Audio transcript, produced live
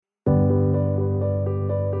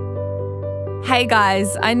Hey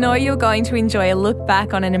guys, I know you're going to enjoy a look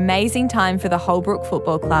back on an amazing time for the Holbrook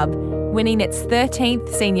Football Club, winning its 13th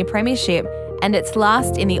senior premiership and its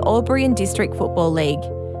last in the Albury and District Football League.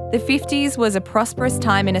 The 50s was a prosperous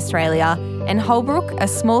time in Australia, and Holbrook, a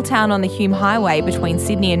small town on the Hume Highway between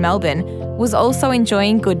Sydney and Melbourne, was also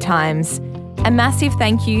enjoying good times. A massive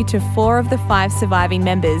thank you to 4 of the 5 surviving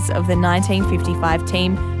members of the 1955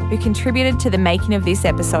 team who contributed to the making of this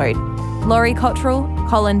episode: Laurie Cottrell,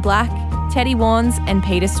 Colin Black, Teddy Warnes and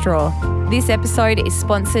Peter Straw. This episode is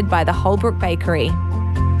sponsored by the Holbrook Bakery.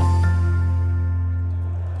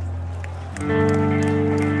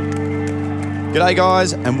 G'day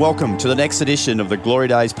guys, and welcome to the next edition of the Glory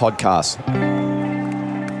Days podcast.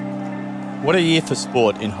 What a year for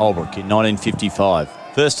sport in Holbrook in 1955.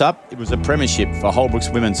 First up, it was a premiership for Holbrook's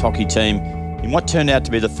women's hockey team in what turned out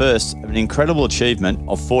to be the first of an incredible achievement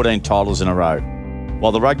of 14 titles in a row.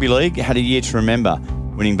 While the Rugby League had a year to remember,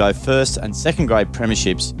 winning both first and second grade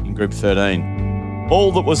premierships in Group 13.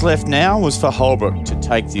 All that was left now was for Holbrook to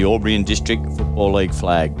take the Albury and District Football League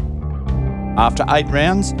flag. After 8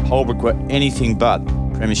 rounds, Holbrook were anything but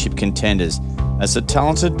premiership contenders, as the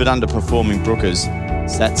talented but underperforming Brookers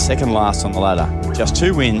sat second last on the ladder, with just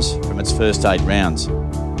 2 wins from its first 8 rounds.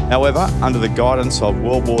 However, under the guidance of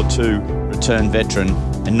World War II returned veteran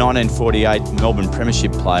and 1948 Melbourne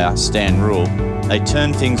Premiership player Stan Rule, they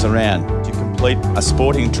turned things around to complete a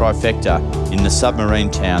sporting trifecta in the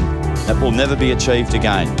submarine town that will never be achieved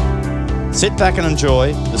again. Sit back and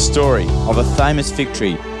enjoy the story of a famous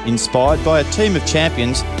victory inspired by a team of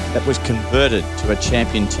champions that was converted to a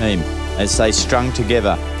champion team as they strung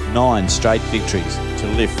together 9 straight victories to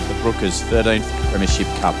lift the Brookers' 13th Premiership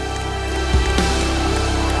Cup.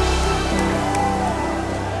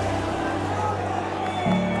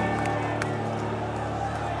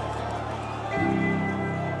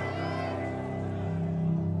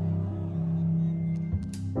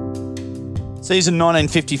 Season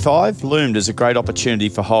 1955 loomed as a great opportunity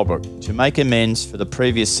for Holbrook to make amends for the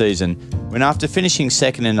previous season when, after finishing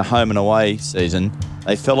second in the home and away season,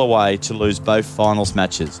 they fell away to lose both finals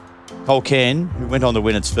matches. Culcairn, who went on to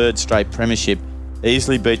win its 3rd straight premiership,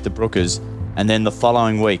 easily beat the Brookers, and then the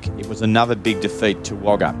following week it was another big defeat to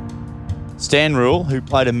Wagga. Stan Rule, who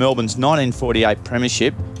played in Melbourne's 1948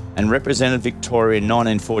 premiership and represented Victoria in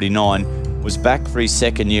 1949, was back for his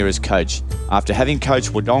 2nd year as coach after having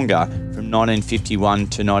coached Wodonga from 1951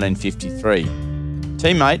 to 1953.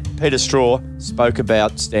 Teammate Peter Straw spoke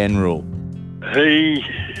about Stan Rule. He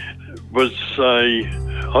was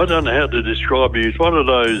I don't know how to describe him. He's one of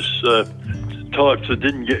those types that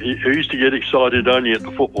who used to get excited only at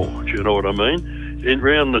the football, do you know what I mean?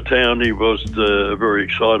 Around the town he was a very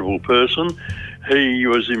excitable person. He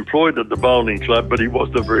was employed at the bowling club, but he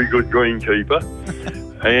wasn't a very good greenkeeper.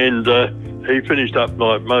 And he finished up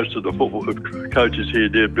like most of the football coaches here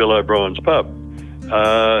did, Bill O'Brien's pub.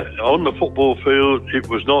 On the football field, it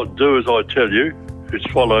was not do as I tell you, it's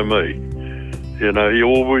follow me. You know, he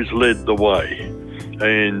always led the way.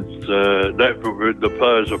 And the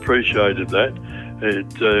players appreciated that.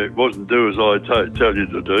 It wasn't do as I tell you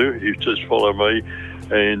to do, you just follow me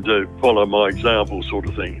and follow my example sort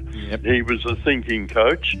of thing. Yep. He was a thinking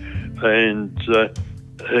coach, and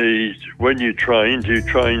when you trained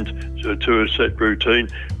to a set routine,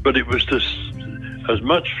 but it was just as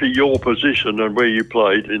much for your position and where you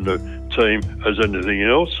played in the team as anything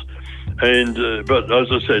else. And but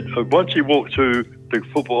as I said, once he walked to the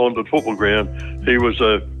football ground, he was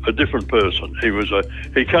a different person.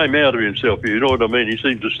 He came out of himself. You know what I mean? He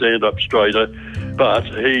seemed to stand up straighter, but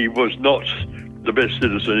he was not the best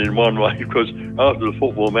citizen in one way, because after the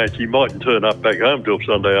football match, he mightn't turn up back home till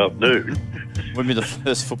Sunday afternoon. Wouldn't be the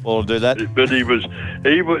first footballer to do that. But he was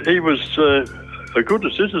a good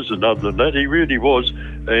citizen. Other than that, he really was,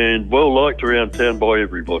 and well liked around town by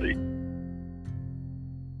everybody.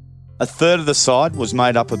 A third of the side was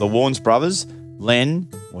made up of the Warnes brothers, Len,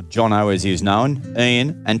 or Jono as he was known,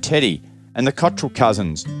 Ian and Teddy, and the Cottrell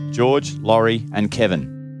cousins, George, Laurie and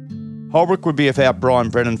Kevin. Holbrook would be without Brian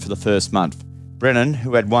Brennan for the first month. Brennan,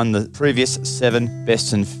 who had won the previous 7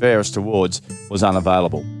 Best and Fairest awards, was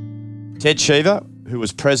unavailable. Ted Cheever, who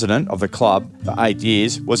was president of the club for 8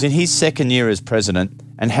 years, was in his 2nd year as president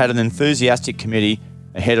and had an enthusiastic committee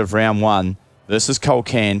ahead of round 1 versus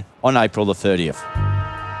Culcairn on April the 30th.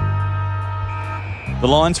 The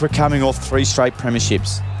Lions were coming off 3 straight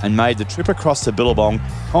premierships and made the trip across the Billabong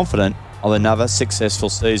confident of another successful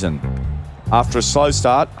season. After a slow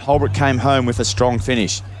start, Holbrook came home with a strong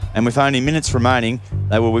finish, and with only minutes remaining,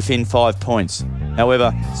 they were within 5 points.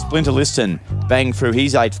 However, Splinter Liston banged through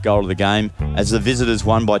his 8th goal of the game as the visitors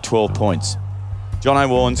won by 12 points. Jono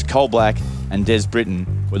Warnes, Cole Black and Des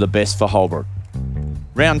Britton were the best for Holbrook.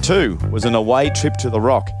 Round 2 was an away trip to the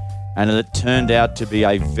Rock, and it turned out to be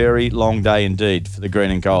a very long day indeed for the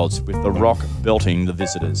Green and Golds, with the Rock belting the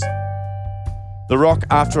visitors. The Rock,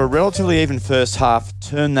 after a relatively even first half,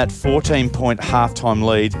 turned that 14-point halftime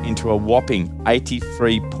lead into a whopping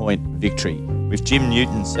 83-point victory, with Jim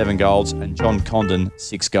Newton 7 goals and John Condon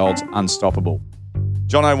 6 goals unstoppable.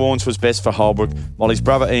 Jono Warnes was best for Holbrook, while his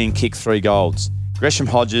brother Ian kicked 3 goals. Gresham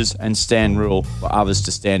Hodges and Stan Rule were others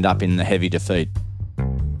to stand up in the heavy defeat.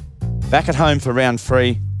 Back at home for round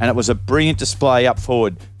 3, and it was a brilliant display up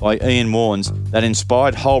forward by Ian Warnes that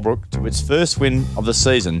inspired Holbrook to its first win of the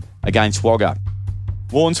season against Wagga.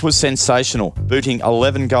 Warnes was sensational, booting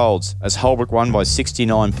 11 goals as Holbrook won by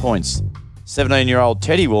 69 points. 17-year-old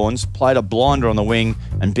Teddy Warnes played a blinder on the wing,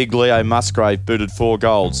 and Big Leo Musgrave booted 4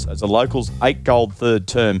 goals as the locals' 8-goal third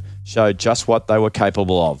term showed just what they were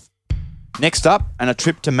capable of. Next up, and a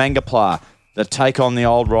trip to Mangapla to take on the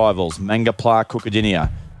old rivals, Mangapla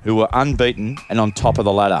Cookadinia, who were unbeaten and on top of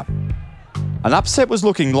the ladder. An upset was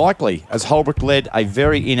looking likely as Holbrook led a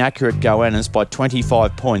very inaccurate Goannas by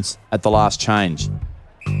 25 points at the last change.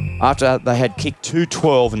 After they had kicked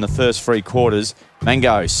 2-12 in the first 3 quarters,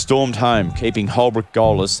 Mango stormed home, keeping Holbrook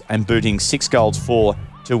goalless and booting 6 goals 4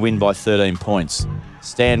 to win by 13 points.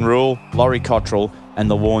 Stan Rule, Laurie Cottrell and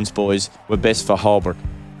the Warnes boys were best for Holbrook,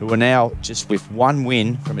 who were now just with 1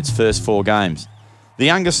 win from its first 4 games. The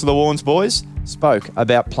youngest of the Warnes boys spoke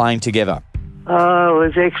about playing together. Oh, it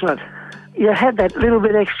was excellent. You had that little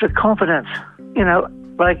bit extra confidence,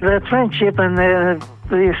 like the friendship and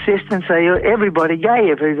the assistance. Everybody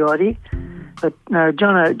gave everybody. But no,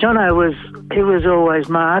 Jono was always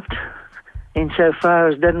marked insofar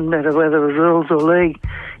as it didn't matter whether it was rules or league.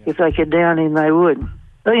 If they could down him, they would.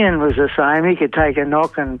 Ian was the same. He could take a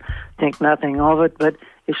knock and think nothing of it. But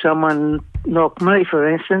if someone knocked me, for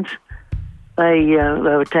instance, they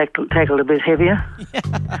were tackled a bit heavier.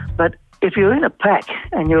 But if you're in a pack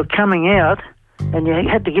and you're coming out and you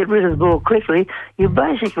had to get rid of the ball quickly, you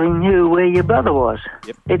basically knew where your brother was.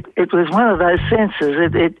 Yep. It was one of those senses.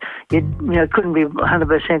 You couldn't be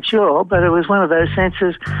 100% sure, but it was one of those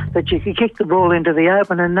senses that you could kick the ball into the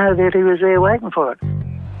open and know that he was there waiting for it.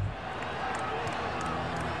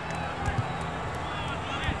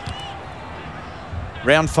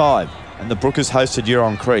 Round 5, and the Brookers hosted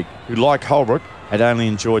Huron Creek, who, like Holbrook, had only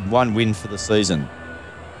enjoyed 1 win for the season.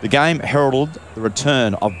 The game heralded the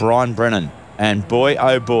return of Brian Brennan, and boy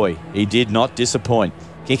oh boy, he did not disappoint,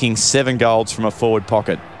 kicking 7 goals from a forward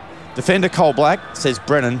pocket. Defender Cole Black says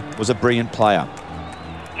Brennan was a brilliant player.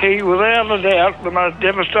 He, without a doubt, the most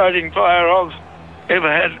devastating player I've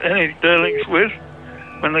ever had any dealings with.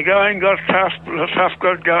 When the going got tough, the tough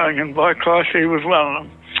got going, and by Christ, he was one of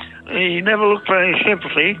them. He never looked for any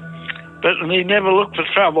sympathy, but he never looked for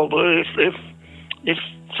trouble. But if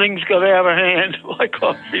things got out of hand, by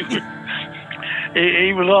God,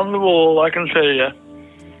 he was on the wall, I can tell you.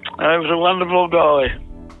 He was a wonderful guy.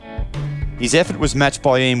 His effort was matched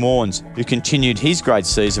by Ian Warnes, who continued his great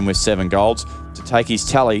season with 7 goals to take his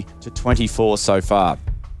tally to 24 so far.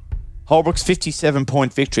 Holbrook's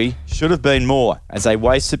 57-point victory should have been more, as they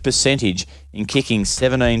wasted percentage in kicking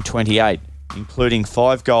 17-28, including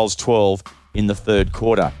 5 goals 12 in the third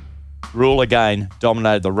quarter. Rule again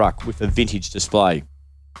dominated the ruck with a vintage display.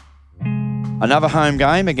 Another home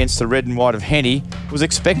game against the Red and White of Henty was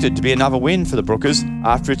expected to be another win for the Brookers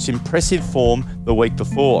after its impressive form the week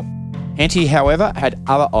before. Henty, however, had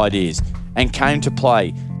other ideas and came to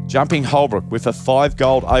play, jumping Holbrook with a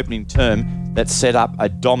 5-goal opening term that set up a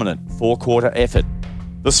dominant 4-quarter effort.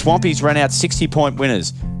 The Swampies ran out 60-point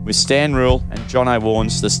winners, with Stan Rule and Jono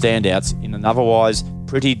Warnes the standouts in an otherwise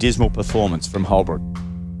pretty dismal performance from Holbrook.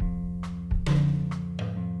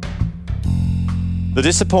 The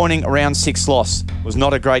disappointing round 6 loss was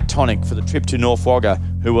not a great tonic for the trip to North Wagga,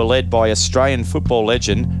 who were led by Australian football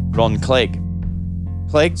legend Ron Clegg.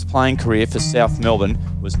 Clegg's playing career for South Melbourne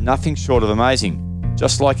was nothing short of amazing,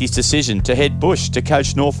 just like his decision to head bush to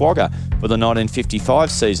coach North Wagga for the 1955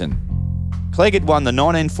 season. Clegg had won the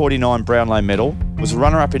 1949 Brownlow medal, was a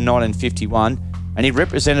runner-up in 1951, and he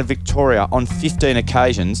represented Victoria on 15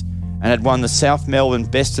 occasions and had won the South Melbourne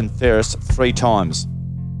Best and Fairest 3 times.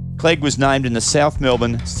 Clegg was named in the South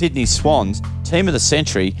Melbourne Sydney Swans Team of the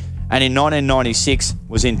Century, and in 1996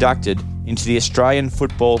 was inducted into the Australian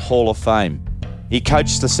Football Hall of Fame. He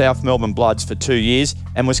coached the South Melbourne Bloods for 2 years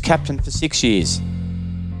and was captain for 6 years.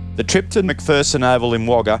 The trip to McPherson Oval in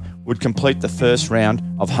Wagga would complete the first round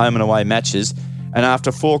of home and away matches, and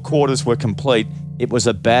after 4 quarters were complete, it was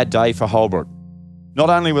a bad day for Holbrook.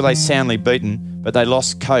 Not only were they soundly beaten, but they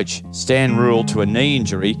lost coach Stan Rule to a knee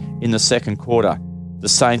injury in the second quarter. The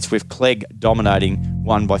Saints, with Clegg dominating,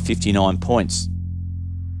 won by 59 points.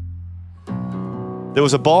 There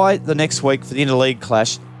was a bye the next week for the interleague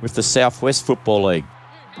clash with the South West Football League.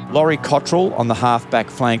 Laurie Cottrell on the half-back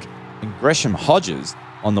flank and Gresham Hodges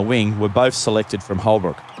on the wing were both selected from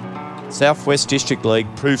Holbrook. South West District League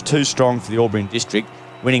proved too strong for the Albury District,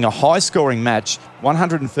 winning a high-scoring match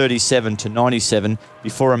 137-97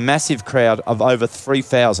 before a massive crowd of over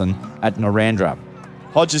 3,000 at Narrandera.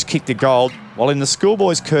 Hodges kicked a goal, while in the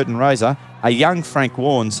schoolboys' curtain raiser, a young Frank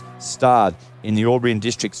Warnes starred in the Albury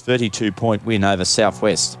District's 32-point win over South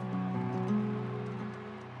West.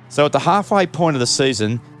 So at the halfway point of the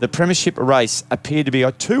season, the Premiership race appeared to be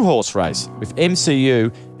a two-horse race, with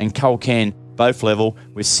MCU and Culcairn both level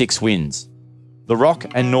with 6 wins. The Rock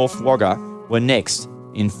and North Wagga were next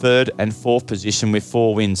in 3rd and 4th position with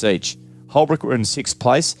 4 wins each. Holbrook were in 6th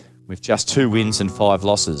place with just 2 wins and 5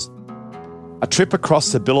 losses. A trip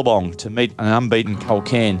across the Billabong to meet an unbeaten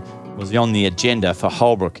Culcairn was on the agenda for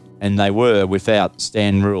Holbrook, and they were without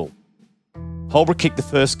Stan Rule. Holbrook kicked the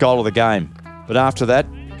first goal of the game, but after that,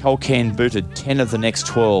 Culcairn booted 10 of the next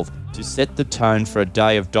 12 to set the tone for a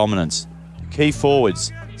day of dominance. Key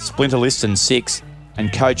forwards, Splinter Liston 6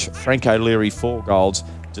 and coach Frank O'Leary 4 goals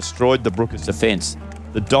destroyed the Brookers' defence.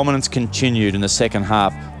 The dominance continued in the second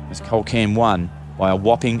half as Culcairn won by a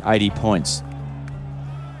whopping 80 points.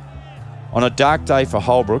 On a dark day for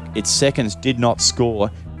Holbrook, its seconds did not score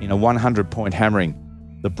in a 100-point hammering.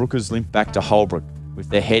 The Brookers limped back to Holbrook with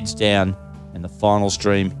their heads down and the finals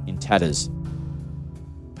dream in tatters.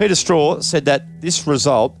 Peter Straw said that this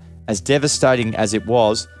result, as devastating as it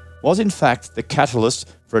was in fact the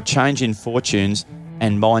catalyst for a change in fortunes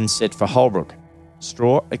and mindset for Holbrook.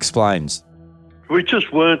 Straw explains. We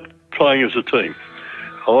just weren't playing as a team.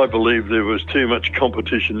 I believe there was too much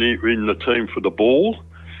competition in the team for the ball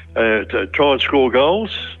to try and score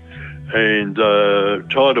goals and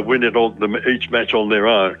try to win it on each match on their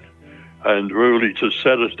own. And really to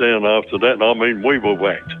sat us down after that, I mean, we were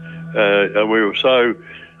whacked. And we were so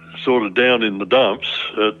sort of down in the dumps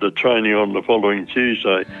at the training on the following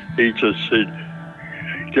Tuesday. He just said,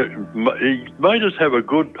 he made us have a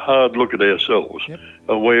good hard look at ourselves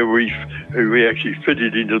and where we actually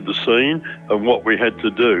fitted into the scene and what we had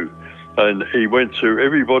to do. And he went through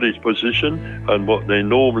everybody's position and what they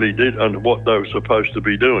normally did and what they were supposed to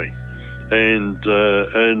be doing. And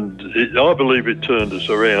I believe it turned us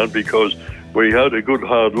around because we had a good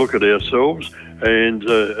hard look at ourselves. And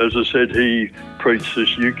as I said, he preached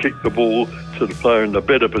this, you kick the ball to the player in the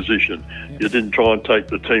better position. You didn't try and take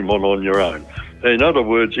the team on your own. In other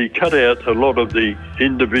words, he cut out a lot of the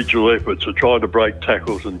individual efforts to try to break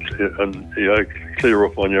tackles and clear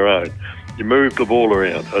off on your own. You move the ball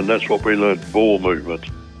around, and that's what we learned, ball movement.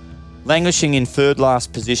 Languishing in third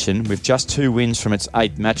last position with just 2 wins from its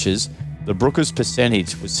 8 matches, the Brookers'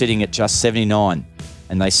 percentage was sitting at just 79,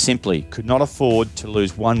 and they simply could not afford to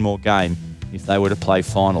lose one more game if they were to play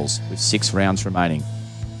finals with 6 rounds remaining.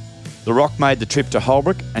 The Rock made the trip to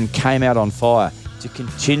Holbrook and came out on fire to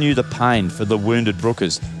continue the pain for the wounded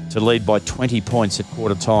Brookers to lead by 20 points at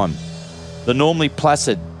quarter time. The normally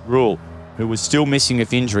placid Rule, who was still missing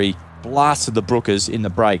with injury, blasted the Brookers in the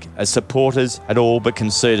break as supporters had all but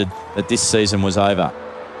conceded that this season was over.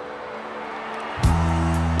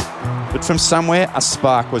 But from somewhere, a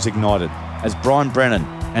spark was ignited as Brian Brennan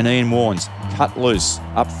and Ian Warnes cut loose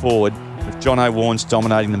up forward with John O'Warnes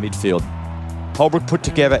dominating the midfield. Holbrook put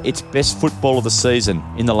together its best football of the season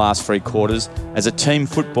in the last 3 quarters as a team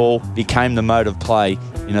football became the mode of play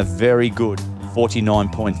in a very good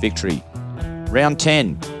 49-point victory. Round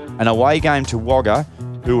 10, an away game to Wagga,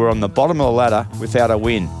 who were on the bottom of the ladder without a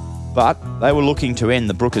win, but they were looking to end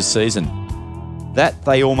the Brookers season. That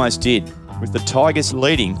they almost did, with the Tigers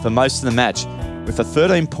leading for most of the match. With a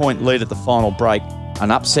 13-point lead at the final break,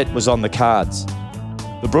 an upset was on the cards.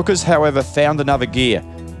 The Brookers, however, found another gear,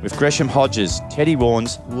 with Gresham Hodges, Teddy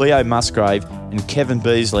Warnes, Leo Musgrave and Kevin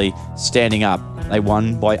Beasley standing up. They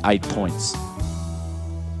won by 8 points.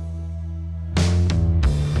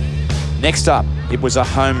 Next up, it was a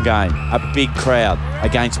home game, a big crowd,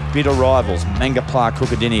 against bitter rivals Mangapla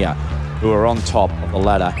Cookadinia, who are on top of the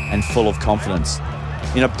ladder and full of confidence.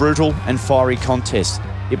 In a brutal and fiery contest,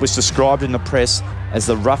 it was described in the press as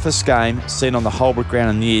the roughest game seen on the Holbrook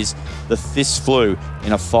ground in years. The fists flew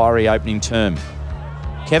in a fiery opening term.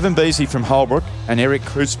 Kevin Beasley from Holbrook and Eric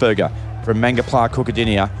Kreutzberger from Mangapla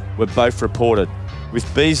Cookadinia were both reported,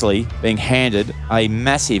 with Beasley being handed a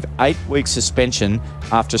massive 8-week suspension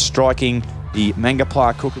after striking the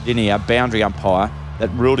Mangapla Cookadinia boundary umpire that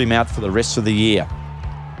ruled him out for the rest of the year.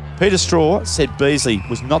 Peter Straw said Beasley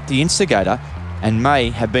was not the instigator and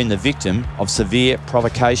may have been the victim of severe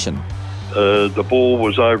provocation. The ball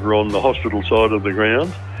was over on the hospital side of the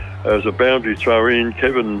ground. As a boundary throw in,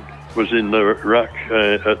 Kevin was in the ruck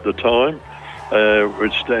at the time,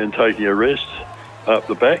 would stand taking a rest up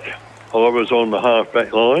the back. I was on the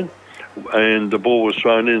half-back line, and the ball was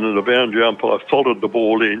thrown in, and the boundary umpire followed the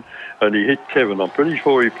ball in, and he hit Kevin. I'm pretty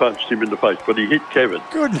sure he punched him in the face, but he hit Kevin.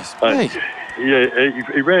 Goodness me.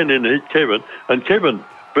 He ran in and hit Kevin, and Kevin,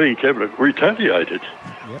 being Kevin, retaliated.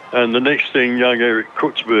 Yep. And the next thing, young Eric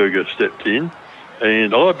Kutzberger stepped in,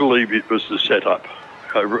 and I believe it was the setup.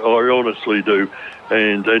 I honestly do.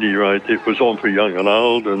 And at any rate, it was on for young and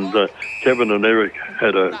old, and Kevin and Eric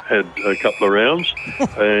had a couple of rounds,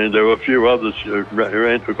 and there were a few others who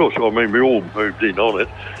ran. Of course, I mean, we all moved in on it,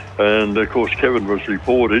 and of course, Kevin was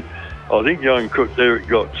reported. I think young Eric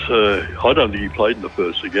got, I don't think he played in the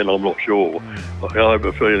first again, I'm not sure. I have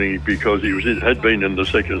a feeling because had been in the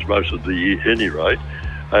seconds most of the year at any rate,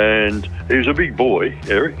 and he was a big boy,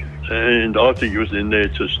 Eric, and I think he was in there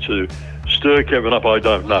just to stir Kevin up. I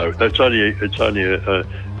don't know. It's only a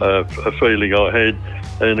feeling I had.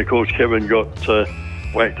 And of course, Kevin got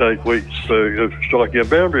whacked 8 weeks for striking a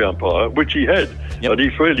boundary umpire, which he had, and he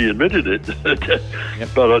freely admitted it.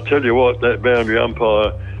 But I tell you what, that boundary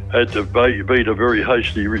umpire had to beat a very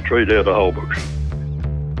hasty retreat out of Holbrook.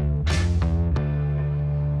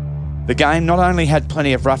 The game not only had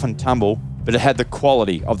plenty of rough and tumble, but it had the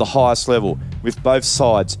quality of the highest level, with both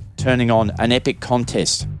sides turning on an epic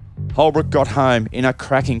contest. Holbrook got home in a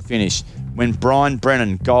cracking finish when Brian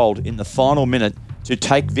Brennan goaled in the final minute to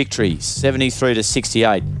take victory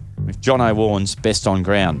 73-68, with John O'Warren's best on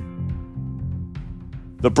ground.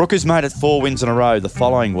 The Brookers made it 4 wins in a row the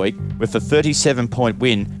following week with a 37-point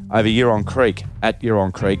win over Huron Creek at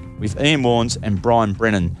Huron Creek, with Ian Warnes and Brian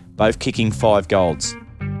Brennan both kicking 5 goals.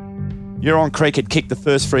 Huron Creek had kicked the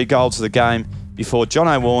first 3 goals of the game before John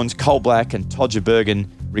O'Warren's, Cole Black and Todger Bergen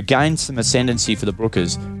regained some ascendancy for the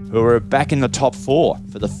Brookers, who were back in the top 4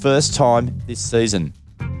 for the first time this season.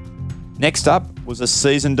 Next up was a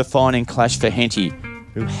season-defining clash for Henty,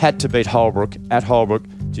 who had to beat Holbrook at Holbrook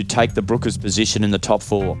to take the Brookers' position in the top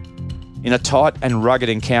 4. In a tight and rugged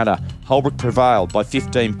encounter, Holbrook prevailed by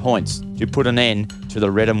 15 points to put an end to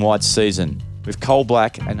the red and white season, with Cole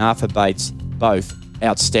Black and Arthur Bates both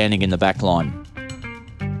outstanding in the back line.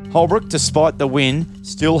 Holbrook, despite the win,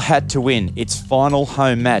 still had to win its final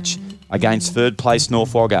home match against third place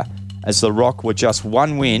North Wagga, as the Rock were just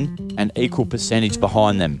 1 win and equal percentage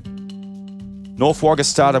behind them. North Wagga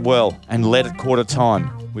started well and led at quarter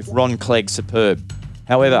time, with Ron Clegg superb.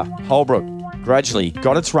 However, Holbrook gradually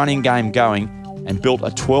got its running game going and built a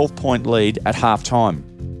 12-point lead at half time.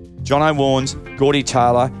 John O'Warnes, Gordy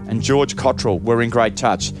Taylor and George Cottrell were in great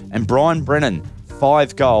touch, and Brian Brennan,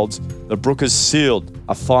 5 goals, the Brookers sealed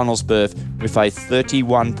a finals berth with a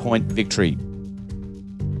 31-point victory.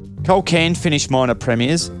 Culcairn finished minor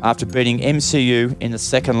premiers after beating MCU in the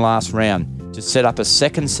second last round to set up a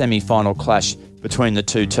second semi-final clash between the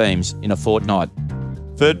two teams in a fortnight.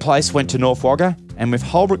 Third place went to North Wagga, and with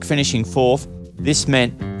Holbrook finishing 4th, this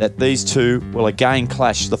meant that these two will again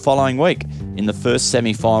clash the following week in the first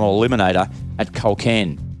semi-final eliminator at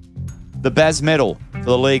Culcairn. The Baz medal for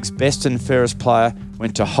the league's best and fairest player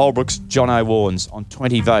went to Holbrook's John O'Warnes on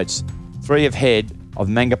 20 votes, 3 ahead of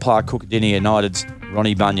Mangapla Cookadinny United's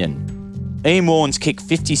Ronnie Bunyan. Ian Warnes kicked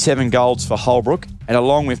 57 goals for Holbrook, and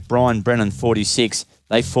along with Brian Brennan 46,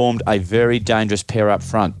 they formed a very dangerous pair up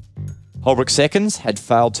front. Holbrook seconds had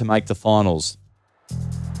failed to make the finals.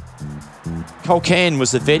 Culcairn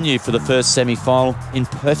was the venue for the first semi-final in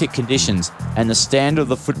perfect conditions, and the standard of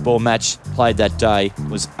the football match played that day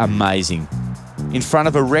was amazing. In front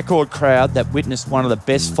of a record crowd that witnessed one of the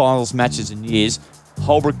best finals matches in years,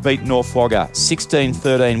 Holbrook beat North Wagga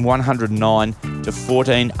 16-13-109 to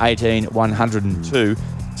 14-18-102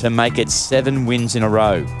 to make it 7 wins in a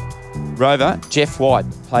row. Rover Jeff White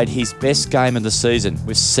played his best game of the season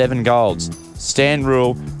with 7 goals. Stan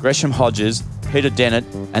Rule, Gresham Hodges, Peter Dennett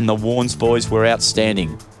and the Warnes boys were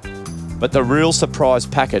outstanding. But the real surprise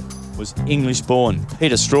packet was English-born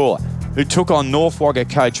Peter Straw, who took on North Wagga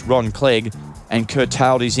coach Ron Clegg and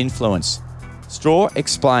curtailed his influence. Straw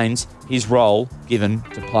explains his role given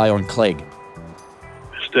to play on Clegg.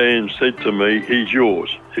 Stan said to me, he's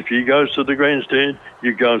yours. If he goes to the grandstand,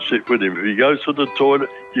 you go and sit with him. If he goes to the toilet,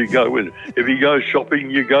 you go with him. If he goes shopping,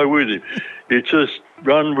 you go with him. You just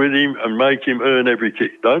run with him and make him earn every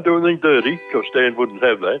kick. Don't do anything dirty, because Stan wouldn't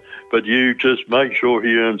have that, but you just make sure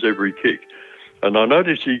he earns every kick. And I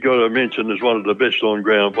noticed he got a mention as one of the best on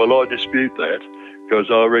ground. Well, I dispute that, because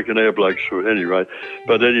I reckon our blokes were anyway.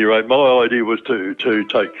 But at any rate, my idea was to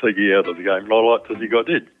take Cleggy out of the game, and I like to think I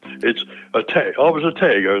did. It's a tag. I was a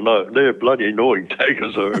tagger, and they're bloody annoying.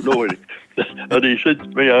 Taggers are annoying. And he said to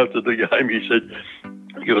me after the game, he said,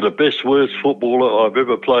 You're the best, worst footballer I've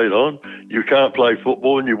ever played on. You can't play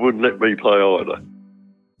football and you wouldn't let me play either.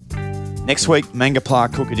 Next week, Mangapla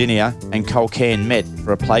Cookadinia and Culcairn met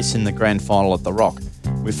for a place in the grand final at the Rock,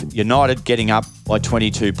 with United getting up by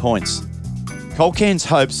 22 points. Culcairn's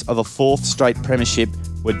hopes of a fourth straight premiership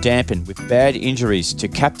were dampened with bad injuries to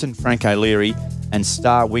captain Frank O'Leary and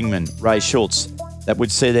star wingman Ray Schultz that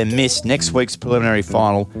would see them miss next week's preliminary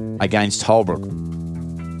final against Holbrook.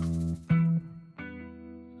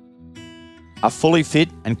 A fully fit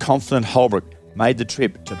and confident Holbrook made the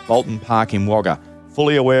trip to Bolton Park in Wagga,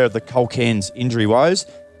 fully aware of the Culcairn's injury woes,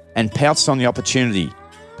 and pounced on the opportunity.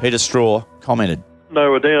 Peter Straw commented. They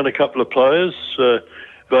were down a couple of players,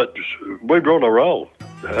 but we were on a roll.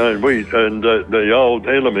 And the old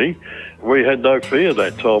enemy, we had no fear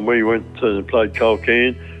that time. We went and played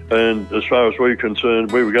Culcairn, and as far as we were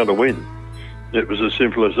concerned, we were going to win. It was as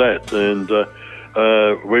simple as that. And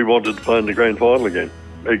we wanted to play in the grand final again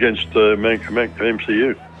against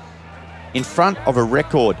MCU. In front of a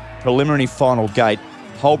record preliminary final gate,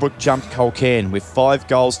 Holbrook jumped Culcairn with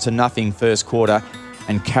 5-0 first quarter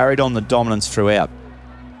and carried on the dominance throughout.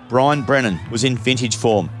 Brian Brennan was in vintage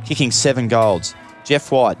form, kicking 7 goals.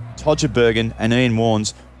 Jeff White, Todger Bergen and Ian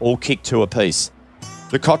Warnes all kicked 2 apiece.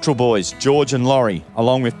 The Cottrell boys, George and Laurie,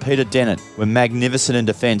 along with Peter Dennett, were magnificent in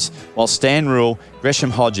defence, while Stan Rule,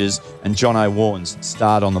 Gresham Hodges and Jono Warnes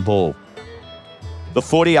starred on the ball. The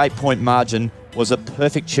 48-point margin was a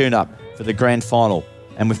perfect tune-up for the grand final,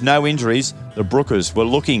 and with no injuries, the Brookers were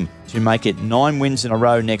looking to make it 9 wins in a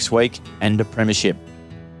row next week and a premiership.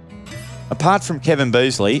 Apart from Kevin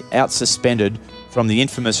Beasley, out suspended from the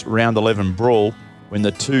infamous Round 11 brawl when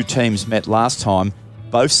the two teams met last time,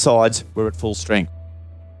 both sides were at full strength.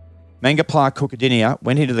 Mangapla Cookadinia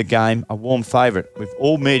went into the game a warm favourite, with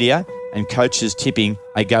all media and coaches tipping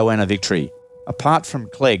a Goanna victory, apart from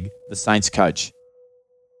Clegg, the Saints coach.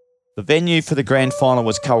 The venue for the grand final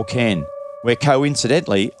was Culcairn, where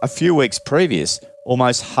coincidentally, a few weeks previous,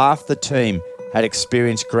 almost half the team had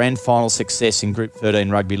experienced grand final success in Group 13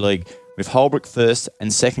 Rugby League, with Holbrook first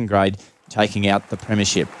and second grade taking out the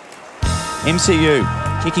premiership.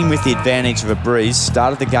 MCU, kicking with the advantage of a breeze,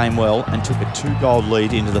 started the game well and took a 2-goal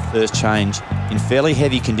lead into the first change in fairly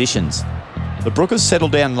heavy conditions. The Brookers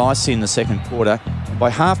settled down nicely in the second quarter, and by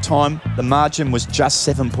half-time, the margin was just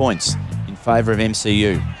 7 points in favour of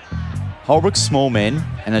MCU. Holbrook's small men,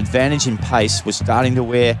 an advantage in pace, was starting to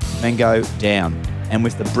wear Mango down, and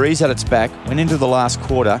with the breeze at its back, went into the last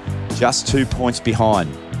quarter just 2 points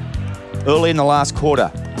behind. Early in the last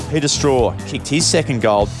quarter, Peter Straw kicked his second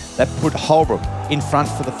goal that put Holbrook in front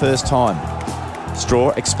for the first time.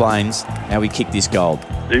 Straw explains how he kicked this goal.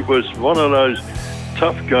 It was one of those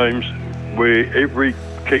tough games where every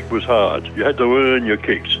kick was hard. You had to earn your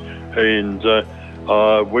kicks, and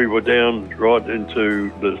we were down right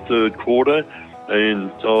into the third quarter,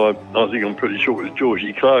 and I think I'm pretty sure it was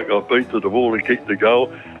Georgie Clark I beat to the ball and kicked the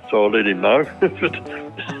goal, so I let him know.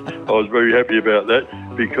 I was very happy about that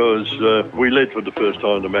because we led for the first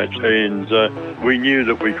time in the match, and we knew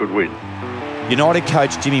that we could win. United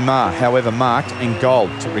coach Jimmy Marr, however, marked and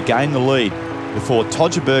goaled to regain the lead before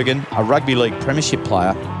Todger Bergen, a rugby league premiership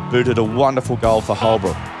player, booted a wonderful goal for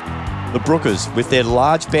Holbrook. The Brookers, with their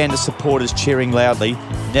large band of supporters cheering loudly,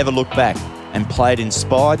 never looked back and played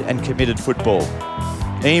inspired and committed football.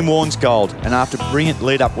 Ian Warnes goaled, and after brilliant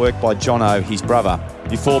lead-up work by Jono, his brother,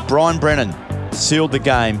 before Brian Brennan sealed the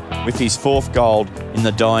game with his 4th goal in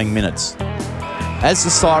the dying minutes. As the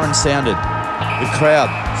siren sounded, the crowd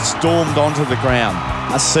stormed onto the ground,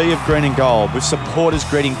 a sea of green and gold, with supporters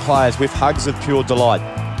greeting players with hugs of pure delight.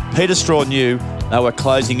 Peter Straw knew they were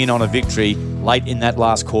closing in on a victory late in that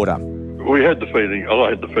last quarter. We had the feeling, I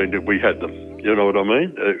had the feeling that we had them. You know what I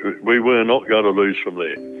mean? We were not going to lose from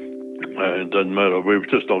there. It doesn't matter. We were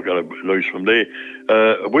just not going to lose from there.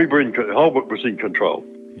 Holbrook was in control.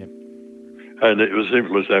 Yep. And it was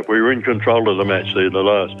simple as that. We were in control of the match there the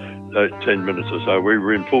last 10 minutes or so. We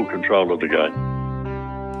were in full control of the game.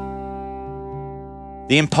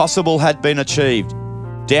 The impossible had been achieved.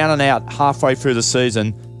 Down and out halfway through the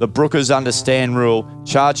season, the Brookers, under Stan Rule,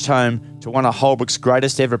 charged home to one of Holbrook's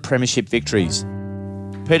greatest ever premiership victories.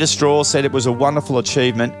 Peter Straw said it was a wonderful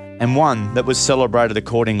achievement and one that was celebrated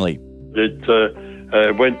accordingly.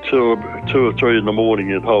 It went till 2 or 3 in the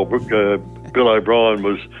morning at Holbrook. Bill O'Brien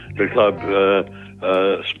was the club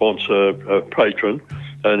sponsor patron,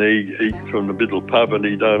 and he from the Biddle pub, and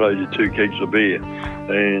he donated 2 kegs of beer.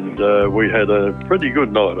 And we had a pretty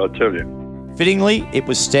good night, I tell you. Fittingly, it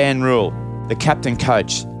was Stan Rule, the captain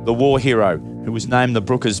coach, the war hero, who was named the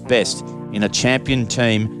Brookers' best in a champion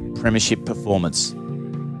team premiership performance.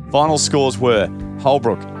 Final scores were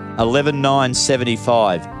Holbrook,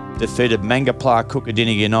 11-9-75 defeated Mangapla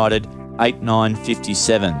Cookadinny United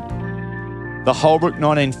 8-9-57. The Holbrook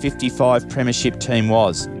 1955 Premiership team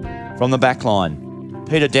was, from the backline,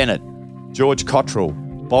 Peter Dennett, George Cottrell,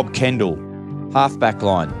 Bob Kendall. Half-back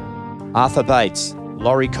line, Arthur Bates,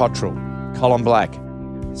 Laurie Cottrell, Colin Black.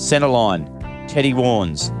 Centre line, Teddy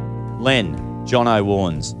Warnes, Len, Jono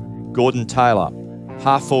Warnes, Gordon Taylor.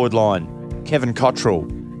 Half-forward line, Kevin Cottrell,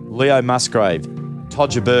 Leo Musgrave,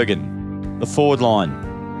 Todger Bergen. The forward line,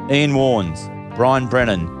 Ian Warnes, Brian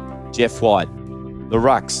Brennan, Jeff White. The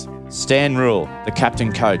rucks, Stan Rule, the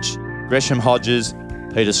captain coach, Gresham Hodges,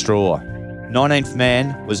 Peter Straw. 19th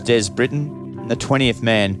man was Des Britton, and the 20th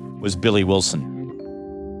man was Billy Wilson.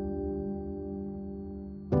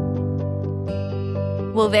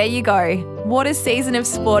 Well, there you go. What a season of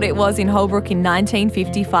sport it was in Holbrook in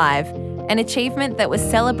 1955. An achievement that was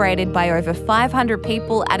celebrated by over 500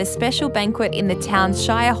 people at a special banquet in the town's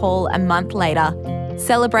Shire Hall a month later,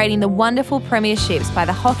 celebrating the wonderful premierships by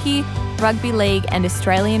the hockey, rugby league and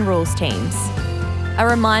Australian rules teams. A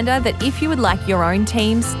reminder that if you would like your own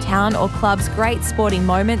team's, town or club's great sporting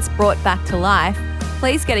moments brought back to life,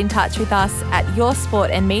 please get in touch with us at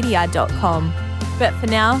yoursportandmedia.com. But for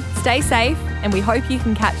now, stay safe and we hope you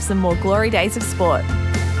can catch some more glory days of sport.